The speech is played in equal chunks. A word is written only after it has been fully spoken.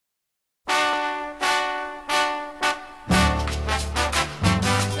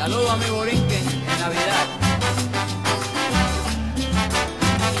a mi borinquen en Navidad.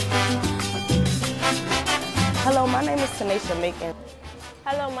 Hello, my name is Tanisha Macon.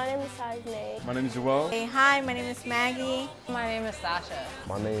 Hello, my name is Sajne. My name is Joel. Hey, hi, my name is Maggie. My name is Sasha.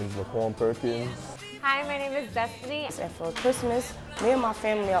 My name is Laquan Perkins. Hi, my name is Destiny. And for Christmas, me and my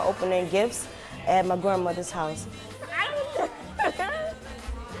family are opening gifts at my grandmother's house.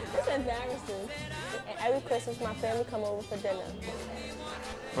 It's embarrassing. And every Christmas, my family come over for dinner.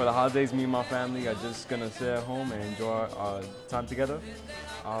 For the holidays, me and my family are just gonna sit at home and enjoy our time together.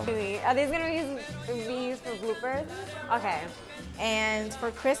 Are these gonna be used for bloopers? Okay. And for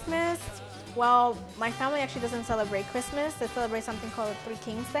Christmas, well, my family actually doesn't celebrate Christmas. They celebrate something called Three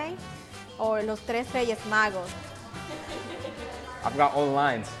Kings Day, or Los Tres Reyes Magos. I've got all the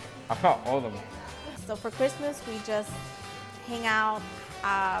lines. I've got all of them. So for Christmas, we just hang out,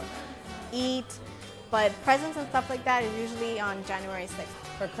 eat, but presents and stuff like that is usually on January 6th.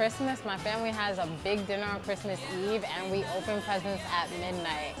 For Christmas, my family has a big dinner on Christmas Eve and we open presents at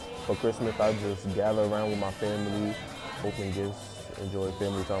midnight. For Christmas, I just gather around with my family, open gifts, enjoy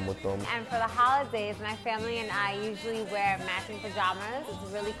family time with them. And for the holidays, my family and I usually wear matching pajamas.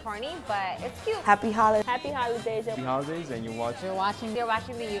 It's really corny, but it's cute. Happy holidays. Happy holidays. Happy holidays, and you're watching. You're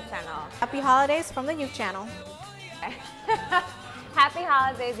watching the youth channel. Happy holidays from the Youth Channel. Happy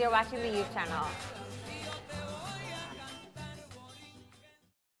holidays, you're watching the youth channel.